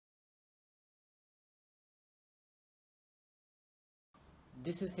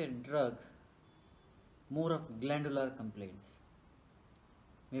This is a drug more of glandular complaints,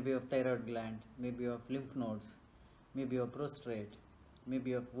 maybe of thyroid gland, maybe of lymph nodes, maybe of prostate,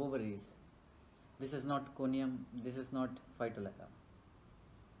 maybe of ovaries. This is not conium, this is not phytolacca.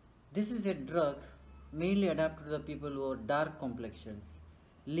 This is a drug mainly adapted to the people who are dark complexions,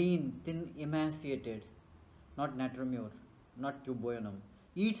 lean, thin, emaciated, not natrimure, not tuboionum,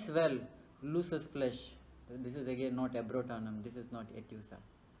 eats well, loses flesh. This is again not abrotanum, this is not etusa.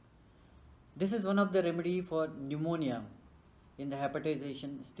 This is one of the remedy for pneumonia in the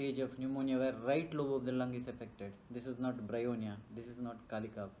hepatization stage of pneumonia where right lobe of the lung is affected. This is not bryonia, this is not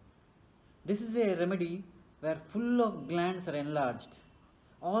calica. This is a remedy where full of glands are enlarged.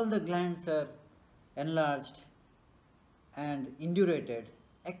 All the glands are enlarged and indurated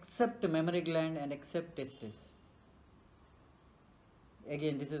except mammary gland and except testis.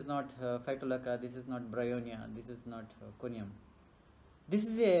 Again, this is not phytolacca, this is not bryonia, this is not conium. This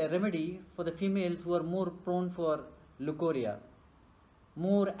is a remedy for the females who are more prone for leukorrhea,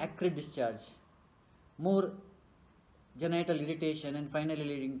 more acrid discharge, more genital irritation, and finally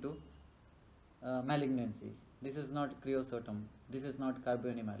leading to malignancy. This is not creosotum, this is not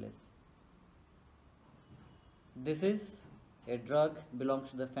carbonimalis. This is a drug belongs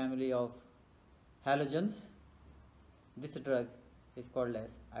to the family of halogens. This drug is called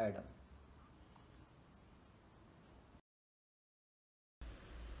as iodum.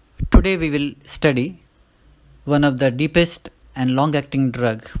 Today we will study one of the deepest and long-acting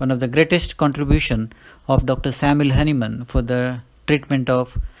drug, one of the greatest contribution of Dr. Samuel Hahnemann for the treatment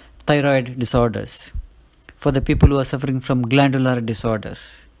of thyroid disorders, for the people who are suffering from glandular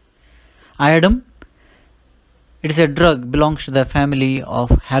disorders. Iodum, it is a drug belongs to the family of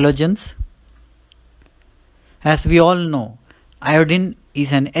halogens. As we all know, iodine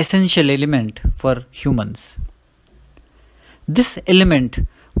is an essential element for humans. This element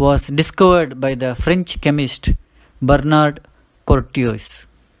was discovered by the French chemist Bernard Cortius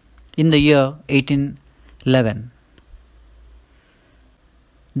in the year 1811.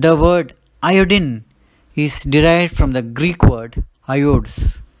 The word iodine is derived from the Greek word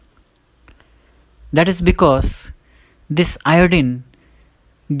iodes. That is because this iodine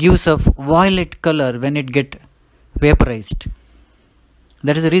gives a violet color when it gets vaporized.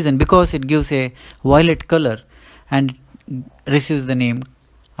 That is the reason, because it gives a violet color and receives the name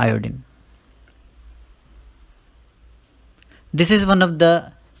iodine. This is one of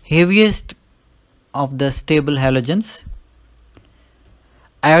the heaviest of the stable halogens.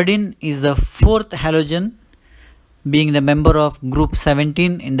 Iodine is the fourth halogen, being the member of group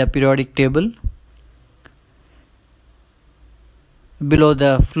 17 in the periodic table, below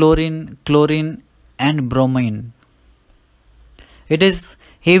the fluorine, chlorine and bromine. It is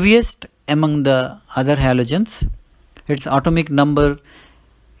heaviest among the other halogens. Its atomic number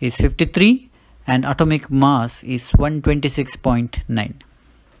is 53 and atomic mass is 126.9.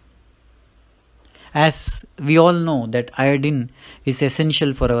 As we all know that iodine is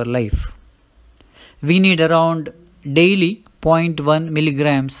essential for our life. We need around daily 0.1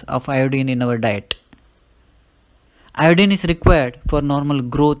 milligrams of iodine in our diet. Iodine is required for normal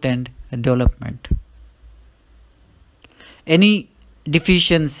growth and development. Any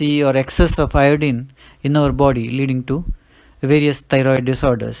deficiency or excess of iodine in our body leading to various thyroid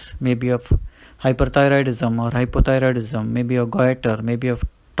disorders, maybe of hyperthyroidism or hypothyroidism, maybe of goiter, maybe of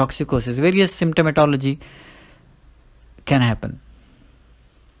toxicosis, various symptomatology can happen.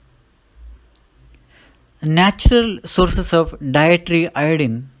 Natural sources of dietary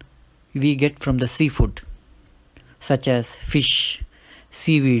iodine we get from the seafood, such as fish,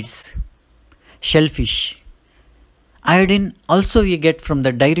 seaweeds, shellfish. Iodine also we get from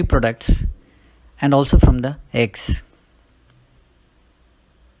the dairy products and also from the eggs.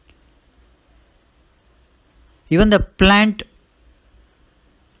 Even the plant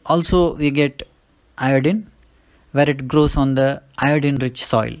also we get iodine where it grows on the iodine rich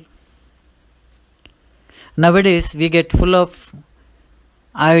soil. Nowadays we get full of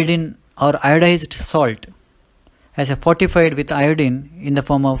iodine or iodized salt as a fortified with iodine in the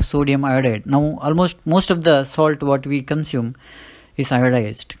form of sodium iodide. Now almost most of the salt what we consume is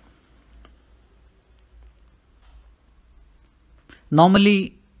iodized.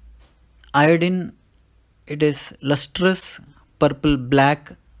 Normally iodine, it is lustrous purple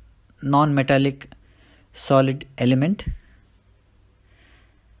black non-metallic solid element.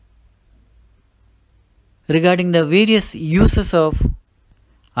 Regarding the various uses of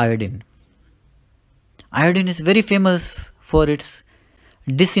iodine. Iodine is very famous for its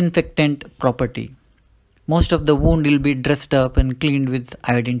disinfectant property. Most of the wound will be dressed up and cleaned with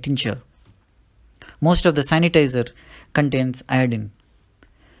iodine tincture. Most of the sanitizer contains iodine.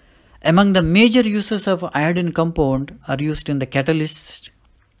 Among the major uses of iodine compound are used in the catalysts,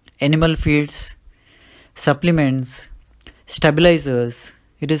 animal feeds, supplements, stabilizers.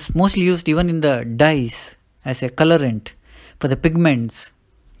 It is mostly used even in the dyes as a colorant for the pigments,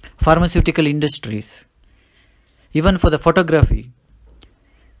 pharmaceutical industries, even for the photography.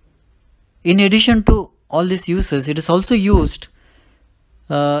 In addition to all these uses, it is also used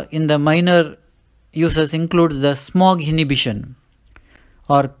in the minor uses includes the smog inhibition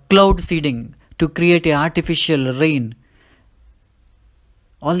or cloud seeding to create an artificial rain.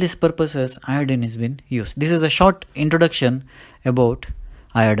 All these purposes iodine has been used. This is a short introduction about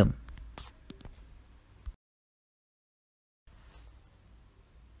iodum.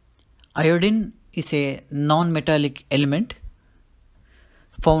 Iodine is a non-metallic element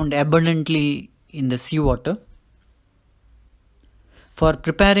found abundantly in the seawater. For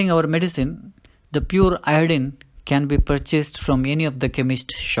preparing our medicine, the pure iodine can be purchased from any of the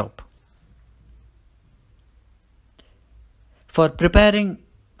chemist shop. For preparing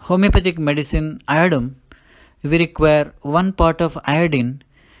homeopathic medicine iodum, we require 1 part of iodine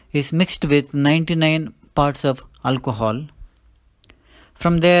is mixed with 99 parts of alcohol.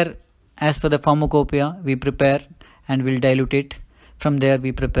 From there, as for the pharmacopoeia, we prepare and will dilute it. From there,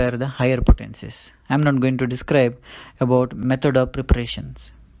 we prepare the higher potencies. I am not going to describe about method of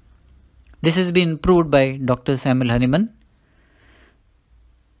preparations. This has been proved by Dr. Samuel Hahnemann.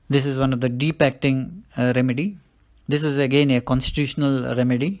 This is one of the deep acting remedy. This is again a constitutional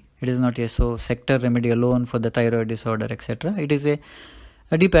remedy. It is not a sector remedy alone for the thyroid disorder, etc. It is a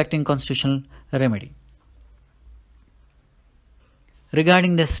deep acting constitutional remedy.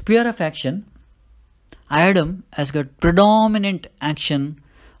 Regarding the sphere of action, iodum has got predominant action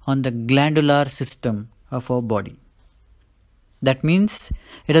on the glandular system of our body. That means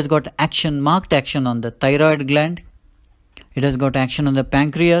it has got marked action on the thyroid gland, it has got action on the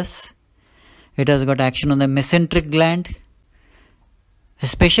pancreas, it has got action on the mesenteric gland, a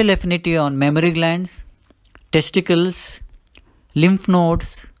special affinity on mammary glands, testicles, lymph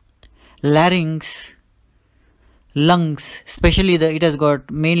nodes, larynx, lungs, especially it has got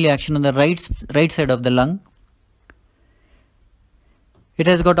mainly action on the right side of the lung. It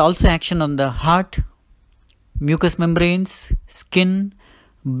has got also action on the heart, mucous membranes, skin,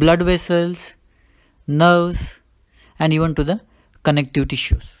 blood vessels, nerves, and even to the connective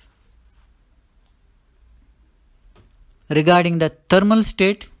tissues. Regarding the thermal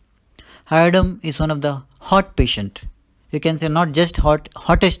state, iodum is one of the hot patient. You can say not just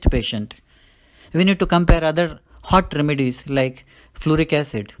hottest patient. We need to compare other hot remedies like fluoric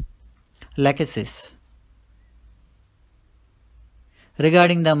acid, lachesis.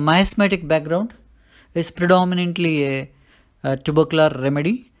 Regarding the miasmatic background, is predominantly a tubercular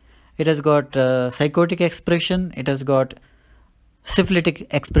remedy. It has got psychotic expression, it has got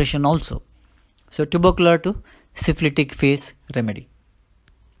syphilitic expression also. So tubercular to syphilitic phase remedy.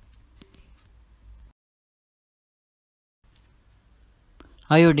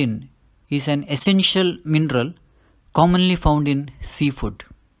 Iodine is an essential mineral commonly found in seafood.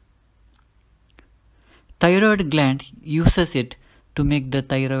 Thyroid gland uses it to make the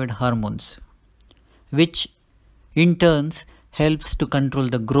thyroid hormones, which in turn helps to control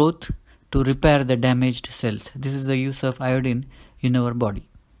the growth, to repair the damaged cells. This is the use of iodine in our body.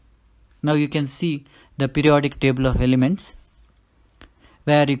 Now you can see the periodic table of elements,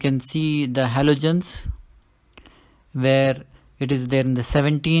 where you can see the halogens, where it is there in the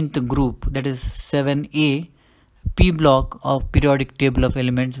 17th group, that is 7A, P block of periodic table of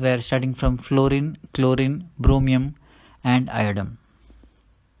elements, where starting from fluorine, chlorine, bromium and iodine.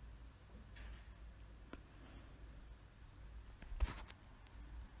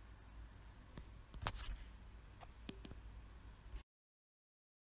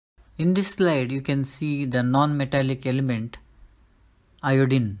 In this slide, you can see the non-metallic element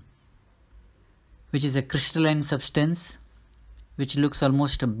iodine, which is a crystalline substance which looks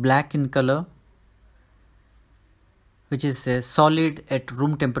almost black in color, which is a solid at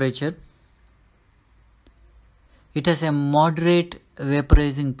room temperature. It has a moderate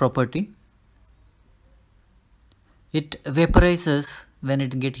vaporizing property. It vaporizes when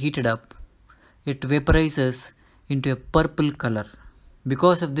it gets heated up. It vaporizes into a purple color.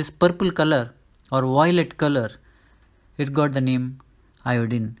 Because of this purple color or violet color, it got the name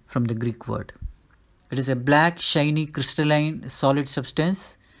iodine from the Greek word. It is a black, shiny, crystalline, solid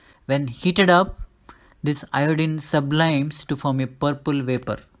substance. When heated up, this iodine sublimes to form a purple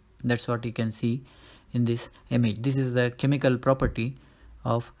vapor. That's what you can see in this image. This is the chemical property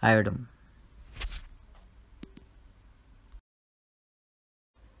of iodine.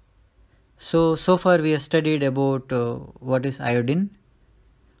 So far we have studied about what is iodine,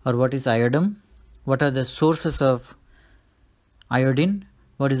 or what is iodum, what are the sources of iodine,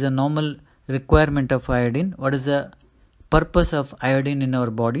 what is the normal requirement of iodine, what is the purpose of iodine in our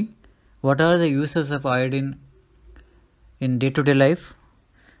body, what are the uses of iodine in day-to-day life,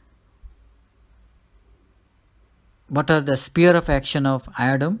 what are the sphere of action of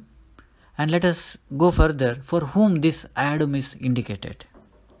iodum, and let us go further for whom this iodum is indicated.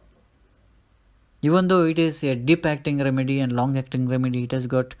 Even though it is a deep acting remedy and long acting remedy, it has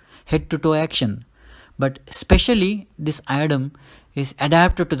got head to toe action, but especially this iodum is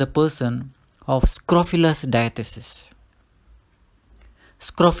adapted to the person of scrofulous diathesis.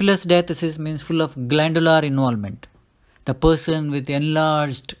 Scrofulous diathesis means full of glandular involvement. The person with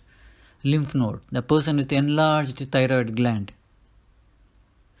enlarged lymph node, the person with enlarged thyroid gland.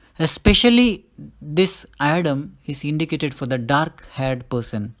 Especially this iodum is indicated for the dark haired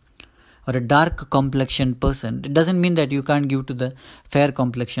person or a dark complexioned person. It doesn't mean that you can't give to the fair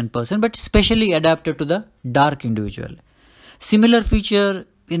complexioned person, but specially adapted to the dark individual. Similar feature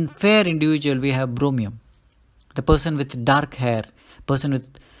in fair individual, we have bromium. The person with dark hair, person with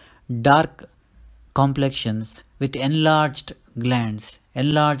dark complexions, with enlarged glands,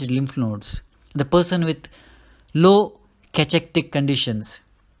 enlarged lymph nodes, the person with low cachectic conditions,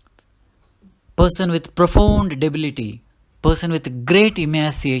 person with profound debility, person with great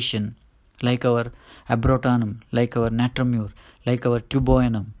emaciation, like our abrotanum, like our natramure, like our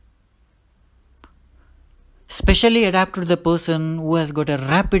tuboinum. Specially adapted to the person who has got a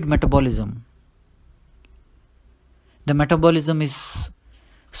rapid metabolism. The metabolism is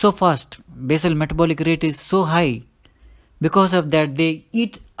so fast, basal metabolic rate is so high. Because of that, they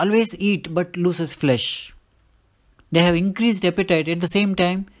always eat but loses flesh. They have increased appetite, at the same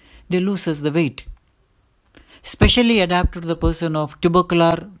time they loses the weight. Specially adapted to the person of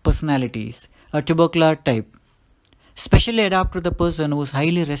tubercular personalities, a tubercular type. Specially adapted to the person who is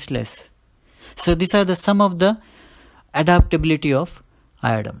highly restless. So these are some of the adaptability of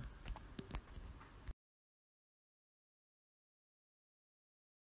iodum.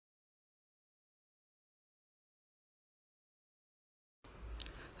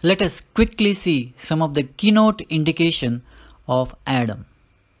 Let us quickly see some of the keynote indication of iodum.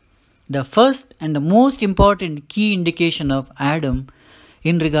 The first and the most important key indication of iodum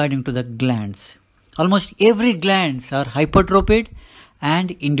in regarding to the glands. Almost every glands are hypertrophied and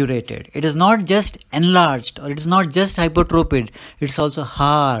indurated. It is not just enlarged or it is not just hypertrophied, it is also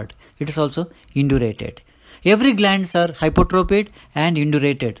hard, it is also indurated. Every glands are hypertrophied and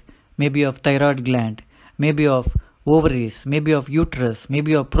indurated, maybe of thyroid gland, maybe of ovaries, maybe of uterus,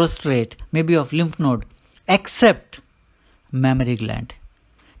 maybe of prostate, maybe of lymph node, except mammary gland.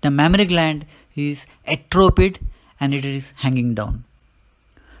 The mammary gland is atrophied and it is hanging down.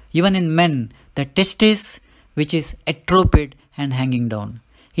 Even in men, the testis which is atrophied and hanging down.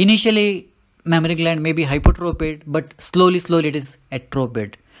 Initially, mammary gland may be hypertrophied, but slowly it is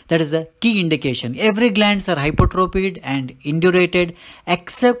atrophied. That is the key indication. Every glands are hypertrophied and indurated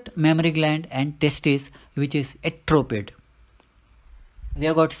except mammary gland and testis which is atrophied. We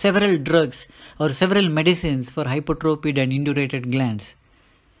have got several drugs or several medicines for hypertrophied and indurated glands.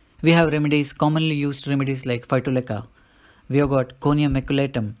 We have remedies, commonly used remedies like phytoleca. We have got conium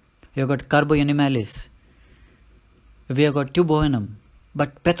maculatum. We have got carbo animalis. We have got tuboinum.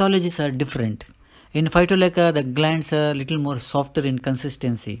 But pathologies are different. In phytoleca, the glands are a little more softer in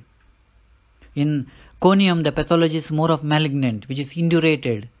consistency. In conium, the pathology is more of malignant, which is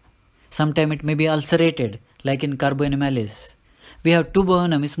indurated. Sometimes it may be ulcerated, like in carbo animalis. We have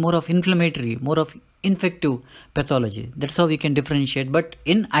tuboinum, is more of inflammatory, more of infective pathology. That's how we can differentiate. But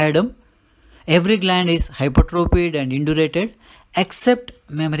in iodum, every gland is hypertrophied and indurated except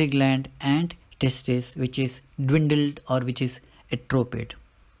mammary gland and testis, which is dwindled or which is atrophied.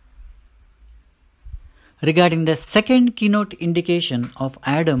 Regarding the second keynote indication of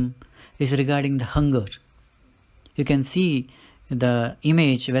iodum is regarding the hunger. You can see the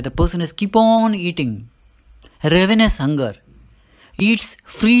image where the person is keep on eating, ravenous hunger, eats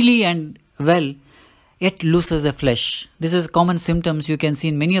freely and well, yet loses the flesh. This is common symptoms you can see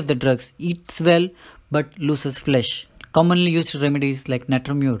in many of the drugs. Eats well but loses flesh. Commonly used remedies like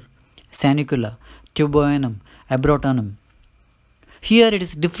natramure, sanicula, tuboinum, abrotanum. Here it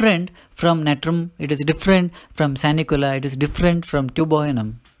is different from natrum, it is different from sanicula, it is different from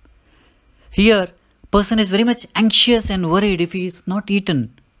tuboinum. Here, person is very much anxious and worried if he is not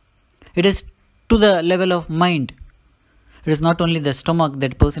eaten. It is to the level of mind. It is not only the stomach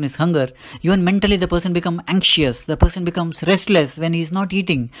that person is hunger, even mentally the person becomes anxious, the person becomes restless when he is not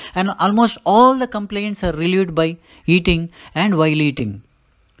eating. And almost all the complaints are relieved by eating and while eating.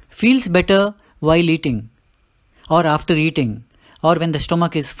 Feels better while eating or after eating or when the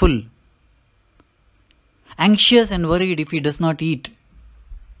stomach is full. Anxious and worried if he does not eat.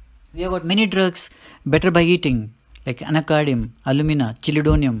 We have got many drugs better by eating, like anacardium, alumina,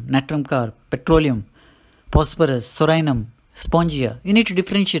 chelidonium, natrum carb, petroleum, phosphorus, sorinum, spongia. You need to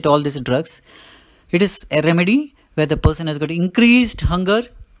differentiate all these drugs. It is a remedy where the person has got increased hunger,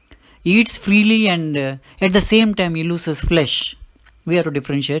 eats freely, and at the same time he loses flesh. We have to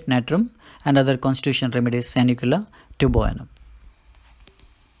differentiate natrum and other constitutional remedies, sanicula, tuboanum.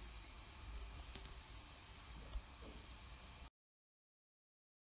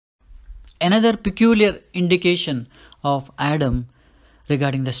 Another peculiar indication of iodum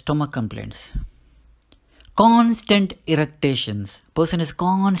regarding the stomach complaints. Constant eructations. Person is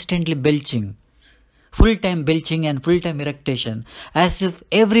constantly belching. Full-time belching and full-time eructation. As if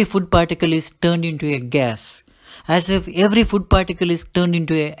every food particle is turned into a gas. As if every food particle is turned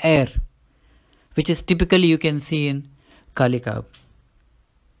into air. Which is typically you can see in kali carb.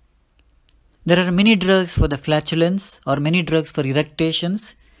 There are many drugs for the flatulence or many drugs for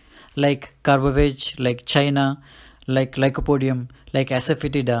eructations, like carbovage, like china, like lycopodium, like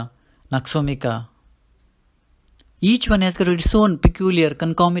asafoetida, naxomica. Each one has got its own peculiar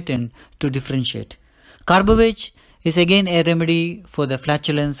concomitant to differentiate. Carbovage is again a remedy for the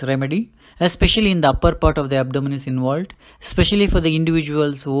flatulence remedy, especially in the upper part of the abdomen is involved, especially for the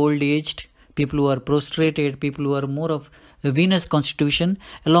individuals who are old aged, people who are prostrated, people who are more of a venous constitution,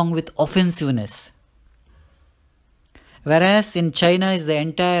 along with offensiveness. Whereas in China is the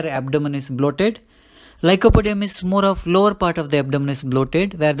entire abdomen is bloated. Lycopodium is more of lower part of the abdomen is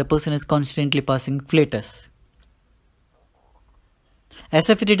bloated, where the person is constantly passing flatus.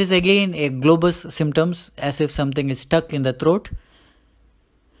 Asafoetida is again a globus symptoms, as if something is stuck in the throat.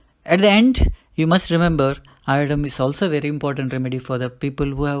 At the end, you must remember iodum is also a very important remedy for the people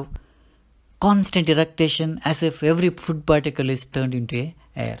who have constant eructation, as if every food particle is turned into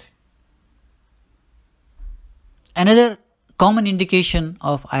air. Another common indication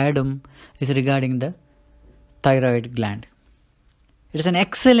of iodum is regarding the thyroid gland. It is an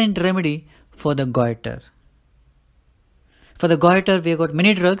excellent remedy for the goiter. For the goiter, we have got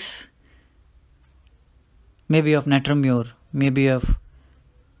many drugs, maybe of natramure, maybe of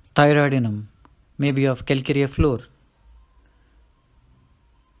thyroidinum, maybe of calcarea fluor,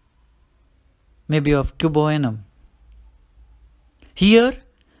 maybe of tuboanum. Here,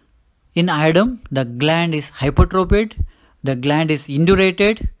 in iodum, the gland is hypertrophied, the gland is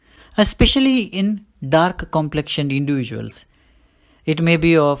indurated, especially in dark complexioned individuals. It may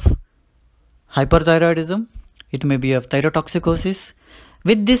be of hyperthyroidism, it may be of thyrotoxicosis.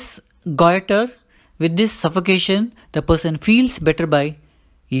 With this goiter, with this suffocation, the person feels better by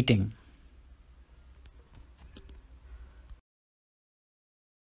eating.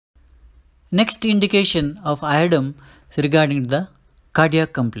 Next indication of iodum is regarding the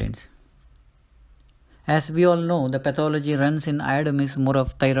cardiac complaints. As we all know, the pathology runs in iodum is more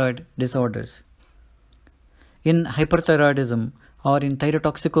of thyroid disorders. In hyperthyroidism or in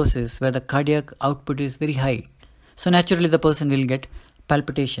thyrotoxicosis, where the cardiac output is very high, so naturally the person will get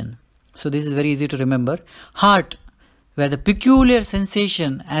palpitation. So this is very easy to remember. Heart, where the peculiar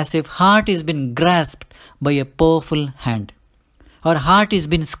sensation as if heart is been grasped by a powerful hand, or heart is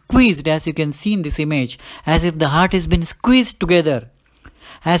been squeezed, as you can see in this image, as if the heart is been squeezed together,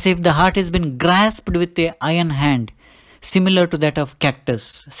 as if the heart has been grasped with an iron hand, similar to that of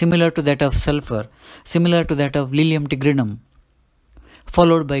cactus, similar to that of sulfur, similar to that of lilium tigrinum,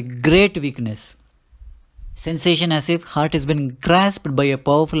 followed by great weakness. Sensation as if heart has been grasped by a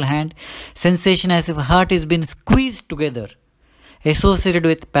powerful hand, sensation as if heart has been squeezed together, associated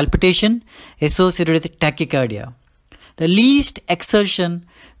with palpitation, associated with tachycardia. The least exertion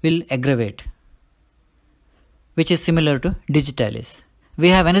will aggravate, which is similar to digitalis. We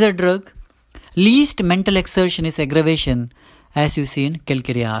have another drug, least mental exertion is aggravation, as you see in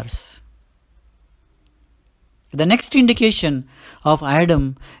calcarea ars. The next indication of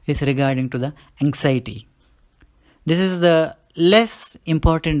iodum is regarding to the anxiety. This is the less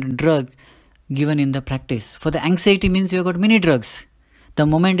important drug given in the practice. For the anxiety means you have got many drugs. The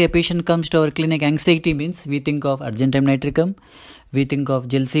moment a patient comes to our clinic, anxiety means we think of argentum nitricum, we think of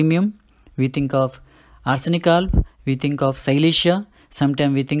gelsemium, we think of arsenic alb, we think of silesia,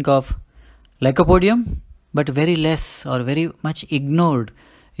 sometimes we think of lycopodium, but very less or very much ignored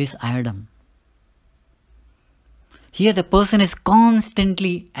is iodum. Here the person is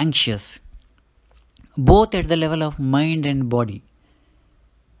constantly anxious, both at the level of mind and body.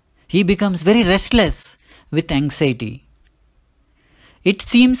 He becomes very restless with anxiety. It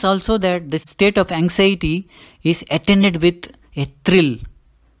seems also that the state of anxiety is attended with a thrill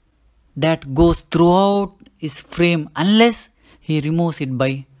that goes throughout his frame unless he removes it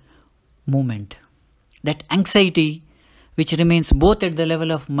by movement. That anxiety which remains both at the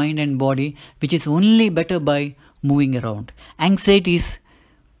level of mind and body, which is only better by moving around. Anxiety is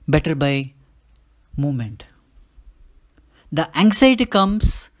better by movement. The anxiety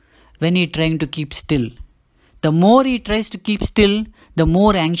comes when he is trying to keep still. The more he tries to keep still, the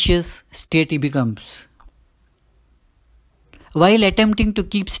more anxious state he becomes. While attempting to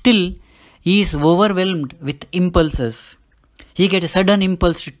keep still, he is overwhelmed with impulses. He gets a sudden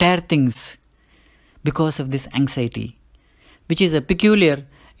impulse to tear things because of this anxiety, which is a peculiar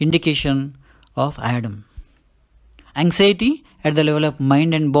indication of Iodum. Anxiety at the level of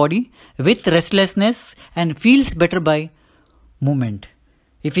mind and body with restlessness and feels better by movement.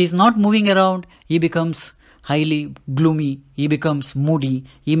 If he is not moving around, he becomes highly gloomy, he becomes moody,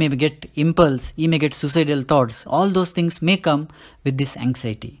 he may get impulse, he may get suicidal thoughts. All those things may come with this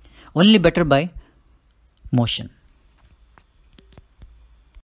anxiety. Only better by motion.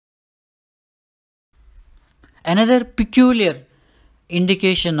 Another peculiar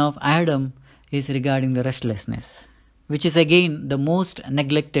indication of Iodum is regarding the restlessness, which is again the most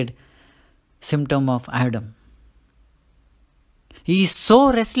neglected symptom of Iodum. He is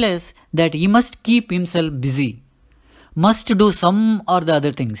so restless that he must keep himself busy, must do some or the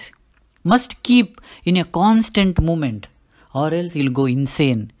other things, must keep in a constant movement, or else he will go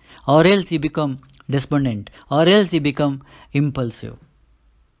insane, or else he become despondent, or else he become impulsive.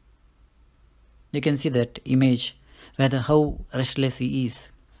 You can see that image, whether how restless he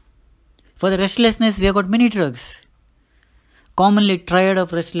is. For the restlessness, we have got many drugs. Commonly triad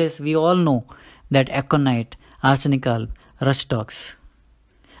of restless, we all know that aconite, arsenic alb, rustox.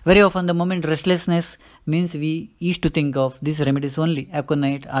 Very often the moment restlessness means we used to think of these remedies only,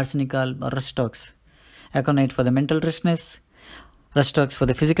 aconite, arsenic alb or rustox. Aconite for the mental restlessness, rustox for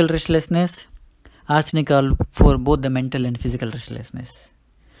the physical restlessness, arsenic alb for both the mental and physical restlessness.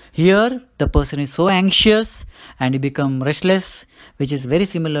 Here the person is so anxious and he become restless, which is very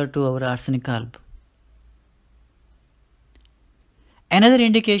similar to our arsenic alb. Another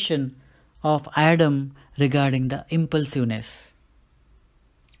indication of Iodum regarding the impulsiveness.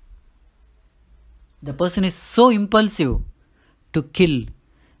 The person is so impulsive to kill,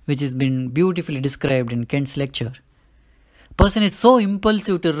 which has been beautifully described in Kent's lecture. Person is so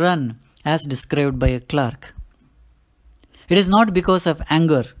impulsive to run, as described by a clerk. It is not because of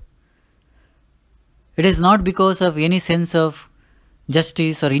anger. It is not because of any sense of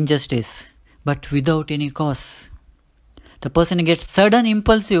justice or injustice, but without any cause. The person gets sudden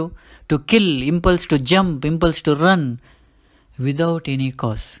impulsive to kill, impulse to jump, impulse to run without any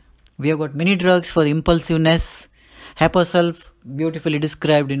cause. We have got many drugs for impulsiveness. Hapasulf, beautifully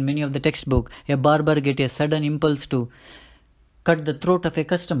described in many of the textbooks. A barber gets a sudden impulse to cut the throat of a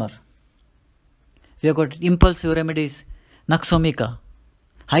customer. We have got impulsive remedies, Naxomica,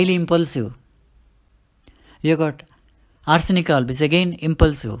 highly impulsive. We have got arsenic alb, is again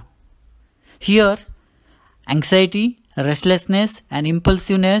impulsive. Here, anxiety, restlessness and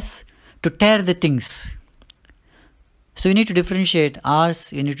impulsiveness to tear the things. So you need to differentiate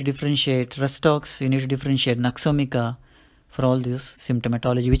Ars, you need to differentiate Rustox, you need to differentiate Naxomica for all this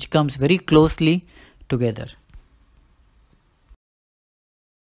symptomatology, which comes very closely together.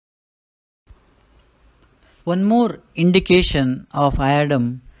 One more indication of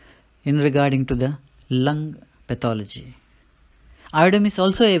Iodum in regarding to the lung pathology. Iodum is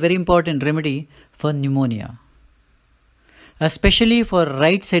also a very important remedy for pneumonia, especially for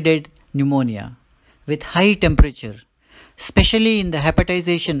right-sided pneumonia with high temperature, especially in the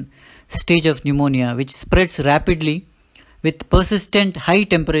hepatization stage of pneumonia, which spreads rapidly with persistent high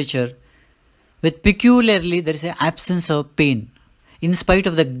temperature, with peculiarly there is an absence of pain. In spite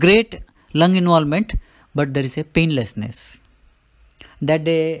of the great lung involvement, but there is a painlessness. That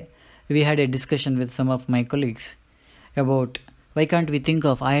day we had a discussion with some of my colleagues about why can't we think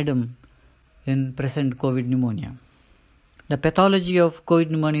of Iodum in present COVID pneumonia. The pathology of COVID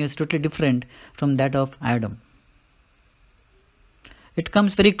pneumonia is totally different from that of Iodum. It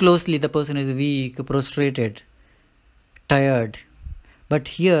comes very closely, the person is weak, prostrated, tired. But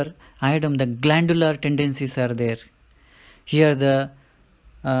here, Iodum, the glandular tendencies are there. Here the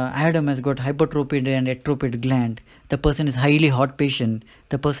Iodum has got hypertrophied and atrophied gland. The person is highly hot patient.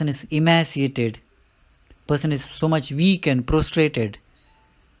 The person is emaciated. Person is so much weak and prostrated.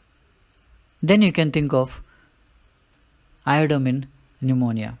 Then you can think of Iodum in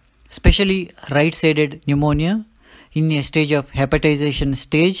pneumonia, especially right-sided pneumonia in a stage of hepatization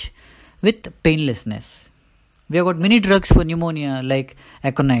stage with painlessness. We have got many drugs for pneumonia like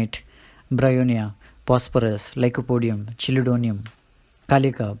aconite, bryonia, phosphorus, lycopodium, chelidonium,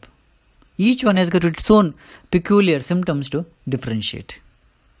 calicab. Each one has got its own peculiar symptoms to differentiate.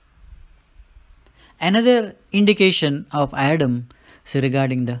 Another indication of iodum is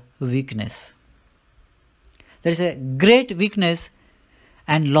regarding the weakness. There is a great weakness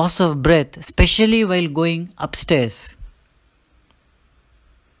and loss of breath, especially while going upstairs.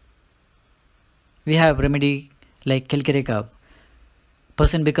 We have remedy like calcaricab.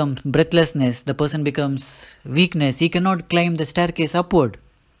 Person becomes breathlessness, the person becomes weakness, he cannot climb the staircase upward.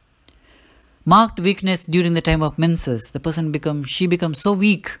 Marked weakness during the time of menses, she becomes so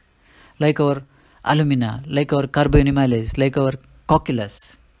weak, like our alumina, like our carbonimales, like our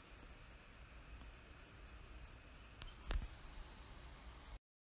cocculus.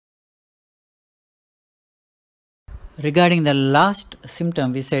 Regarding the last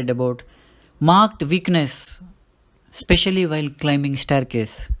symptom we said about marked weakness, especially while climbing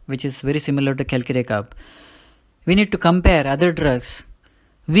staircase, which is very similar to calcaricab. We need to compare other drugs.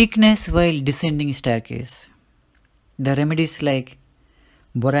 Weakness while descending staircase. The remedies like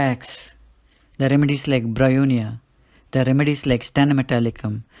borax, the remedies like bryonia, the remedies like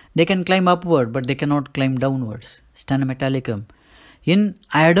stanometallicum. They can climb upward, but they cannot climb downwards. Stanometallicum. In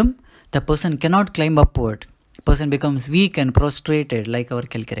iodum, the person cannot climb upward. The person becomes weak and prostrated like our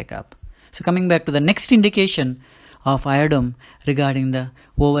calcaricab. So coming back to the next indication of iodum regarding the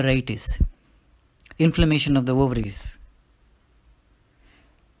ovaritis, inflammation of the ovaries.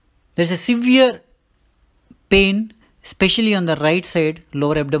 There is a severe pain, especially on the right side,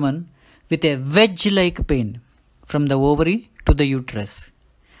 lower abdomen, with a wedge-like pain from the ovary to the uterus.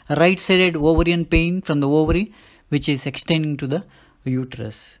 A right-sided ovarian pain from the ovary, which is extending to the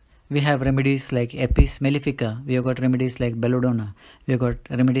uterus. We have remedies like Apis mellifica. We have got remedies like belladonna. We have got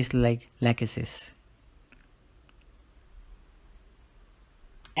remedies like lachesis.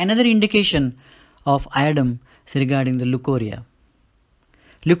 Another indication of iodum is regarding the leucorrhea.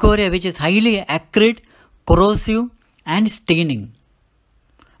 Leucorrhea, which is highly acrid, corrosive and staining,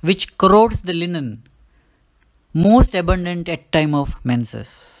 which corrodes the linen, most abundant at time of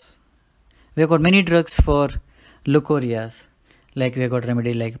menses. We have got many drugs for leucorrheas, like we have got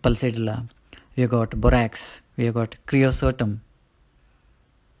remedy like pulsatilla, we have got borax, we have got creosotum,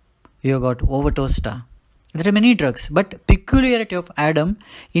 we have got ovatosta. There are many drugs, but peculiarity of iodum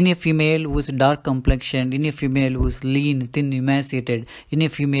in a female who is dark complexioned, in a female who is lean, thin, emaciated, in a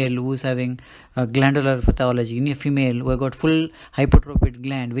female who is having a glandular pathology, in a female who has got full hypertrophied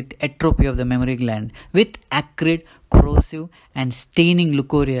gland with atrophy of the mammary gland, with acrid, corrosive and staining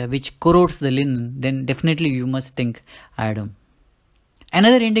leucorrhea which corrodes the linen, then definitely you must think iodum.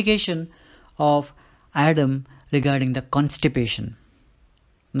 Another indication of iodum regarding the constipation.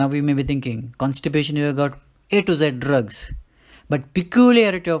 Now we may be thinking, constipation you have got A to Z drugs, but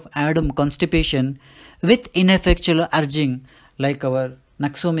peculiarity of iodum constipation with ineffectual urging like our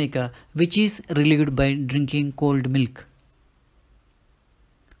naxomica, which is relieved by drinking cold milk.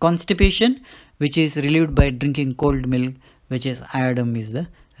 Constipation which is relieved by drinking cold milk, which is iodum is the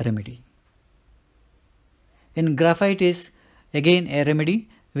remedy. In graphitis, again a remedy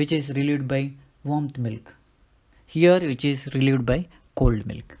which is relieved by warmth milk. Here which is relieved by cold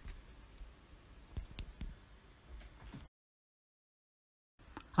milk.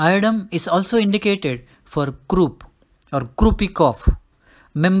 Iodum is also indicated for croup or croupy cough,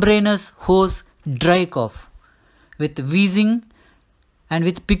 membranous hoarse dry cough with wheezing and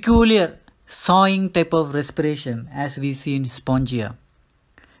with peculiar sawing type of respiration as we see in spongia.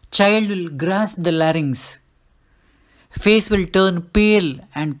 Child will grasp the larynx. Face will turn pale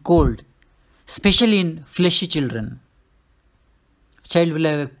and cold, especially in fleshy children. Child will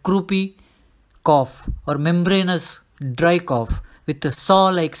have a croupy cough or membranous dry cough with a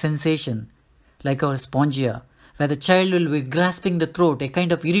saw-like sensation like our spongia, where the child will be grasping the throat, a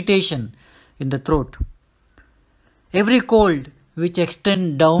kind of irritation in the throat. Every cold which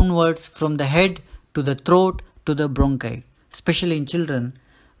extends downwards from the head to the throat to the bronchi, especially in children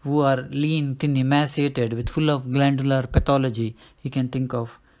who are lean, thin, emaciated with full of glandular pathology, you can think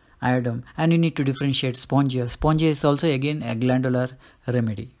of iodum. And you need to differentiate spongia. Spongia is also again a glandular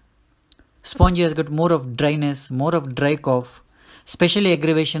remedy. Spongia has got more of dryness, more of dry cough, especially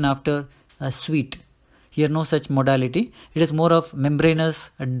aggravation after a sweet. Here no such modality. It is more of membranous,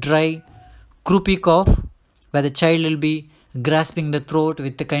 dry, croupy cough, where the child will be grasping the throat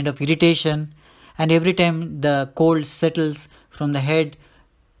with a kind of irritation, and every time the cold settles from the head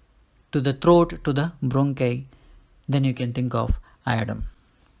to the throat to the bronchi, then you can think of iodum.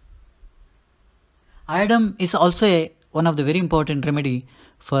 Iodum is also one of the very important remedy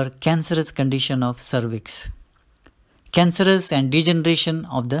for cancerous condition of cervix. Cancerous and degeneration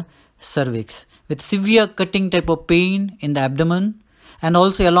of the cervix with severe cutting type of pain in the abdomen and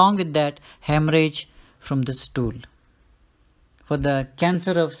also along with that hemorrhage from the stool. For the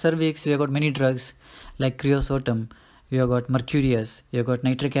cancer of cervix, we have got many drugs like creosotum, we have got mercurius, we have got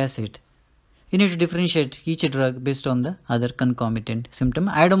nitric acid. You need to differentiate each drug based on the other concomitant symptom.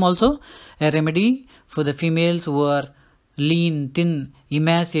 Iodum also a remedy for the females who are lean, thin,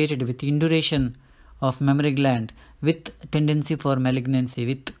 emaciated with induration of mammary gland, with tendency for malignancy,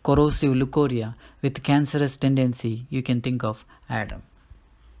 with corrosive leukorrhea, with cancerous tendency. You can think of iodum.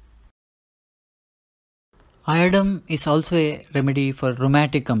 Iodum is also a remedy for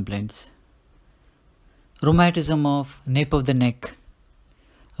rheumatic complaints. Rheumatism of nape of the neck,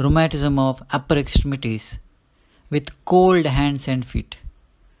 rheumatism of upper extremities, with cold hands and feet.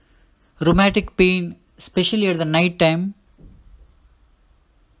 Rheumatic pain, especially at the night time,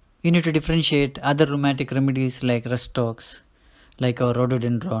 you need to differentiate other rheumatic remedies like Rustox, like our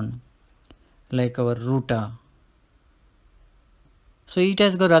rhododendron, like our ruta. So it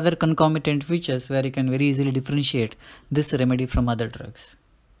has got other concomitant features where you can very easily differentiate this remedy from other drugs.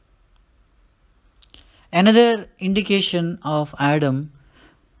 Another indication of iodum,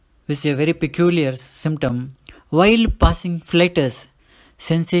 which is a very peculiar symptom, while passing flatus,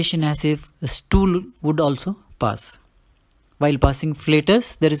 sensation as if a stool would also pass. While passing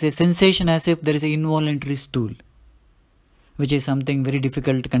flatus, there is a sensation as if there is an involuntary stool, which is something very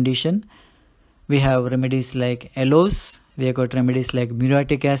difficult condition. We have remedies like aloes, we have got remedies like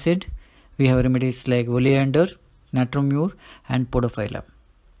muriatic acid, we have remedies like oleander, natromure and podophyllum.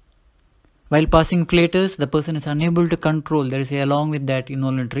 While passing flatus, the person is unable to control, there is along with that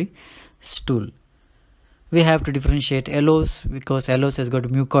involuntary stool. We have to differentiate aloes because aloes has got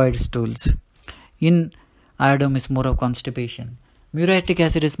mucoid stools. In iodum is more of constipation. Muriatic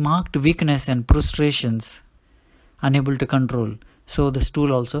acid is marked weakness and prostrations, unable to control. So the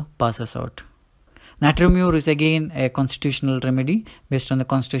stool also passes out. Natromure is again a constitutional remedy. Based on the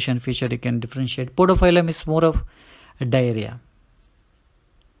constitution feature, you can differentiate. Podophyllum is more of a diarrhea.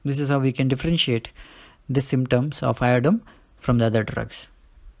 This is how we can differentiate the symptoms of iodum from the other drugs.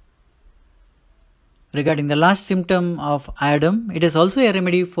 Regarding the last symptom of iodum, it is also a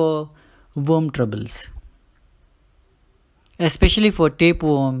remedy for worm troubles, especially for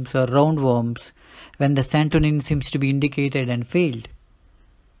tapeworms or roundworms when the santonin seems to be indicated and failed.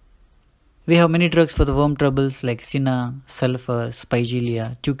 We have many drugs for the worm troubles like cinna, sulfur,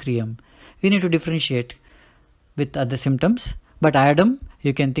 spigelia, teucrium. We need to differentiate with other symptoms. But iodum,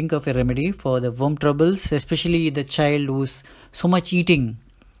 you can think of a remedy for the worm troubles, especially the child who's so much eating,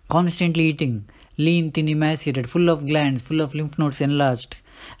 constantly eating, lean, thin, emaciated, full of glands, full of lymph nodes enlarged,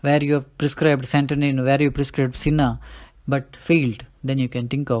 where you have prescribed santonin, where you prescribed cinna, but failed. Then you can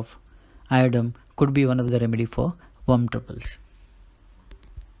think of iodum could be one of the remedy for worm troubles.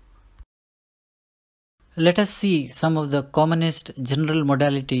 Let us see some of the commonest general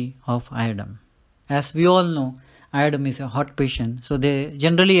modality of iodum. As we all know, iodum is a hot patient, so they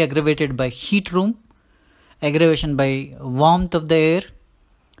generally aggravated by heat room, aggravation by warmth of the air,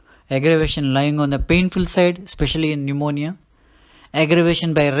 aggravation lying on the painful side, especially in pneumonia,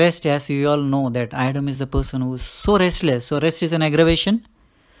 aggravation by rest, as we all know that iodum is the person who is so restless, so rest is an aggravation,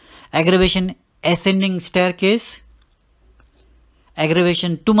 aggravation ascending staircase,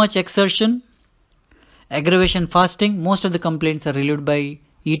 aggravation too much exertion, aggravation fasting. Most of the complaints are relieved by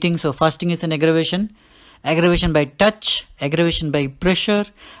eating, so fasting is an aggravation. Aggravation by touch, aggravation by pressure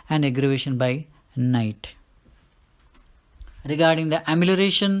and aggravation by night. Regarding the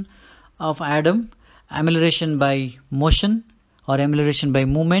amelioration of iodum, amelioration by motion or amelioration by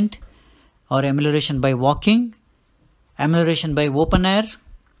movement or amelioration by walking, amelioration by open air,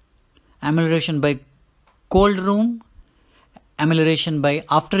 amelioration by cold room, amelioration by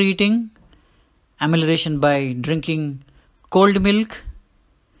after eating, amelioration by drinking cold milk,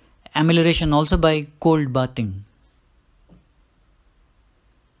 amelioration also by cold bathing.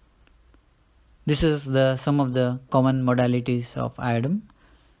 This is some of the common modalities of iodum.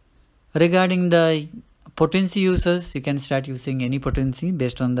 Regarding the potency uses, you can start using any potency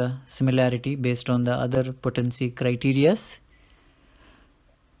based on the similarity, based on the other potency criteria.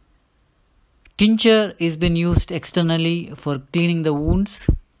 Tincture is been used externally for cleaning the wounds.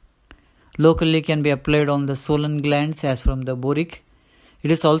 Locally can be applied on the swollen glands as from the boric. It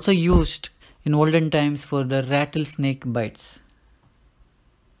is also used in olden times for the rattlesnake bites.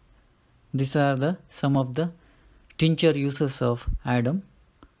 These are some of the tincture uses of iodum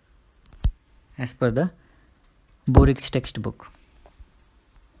as per the Boric's textbook.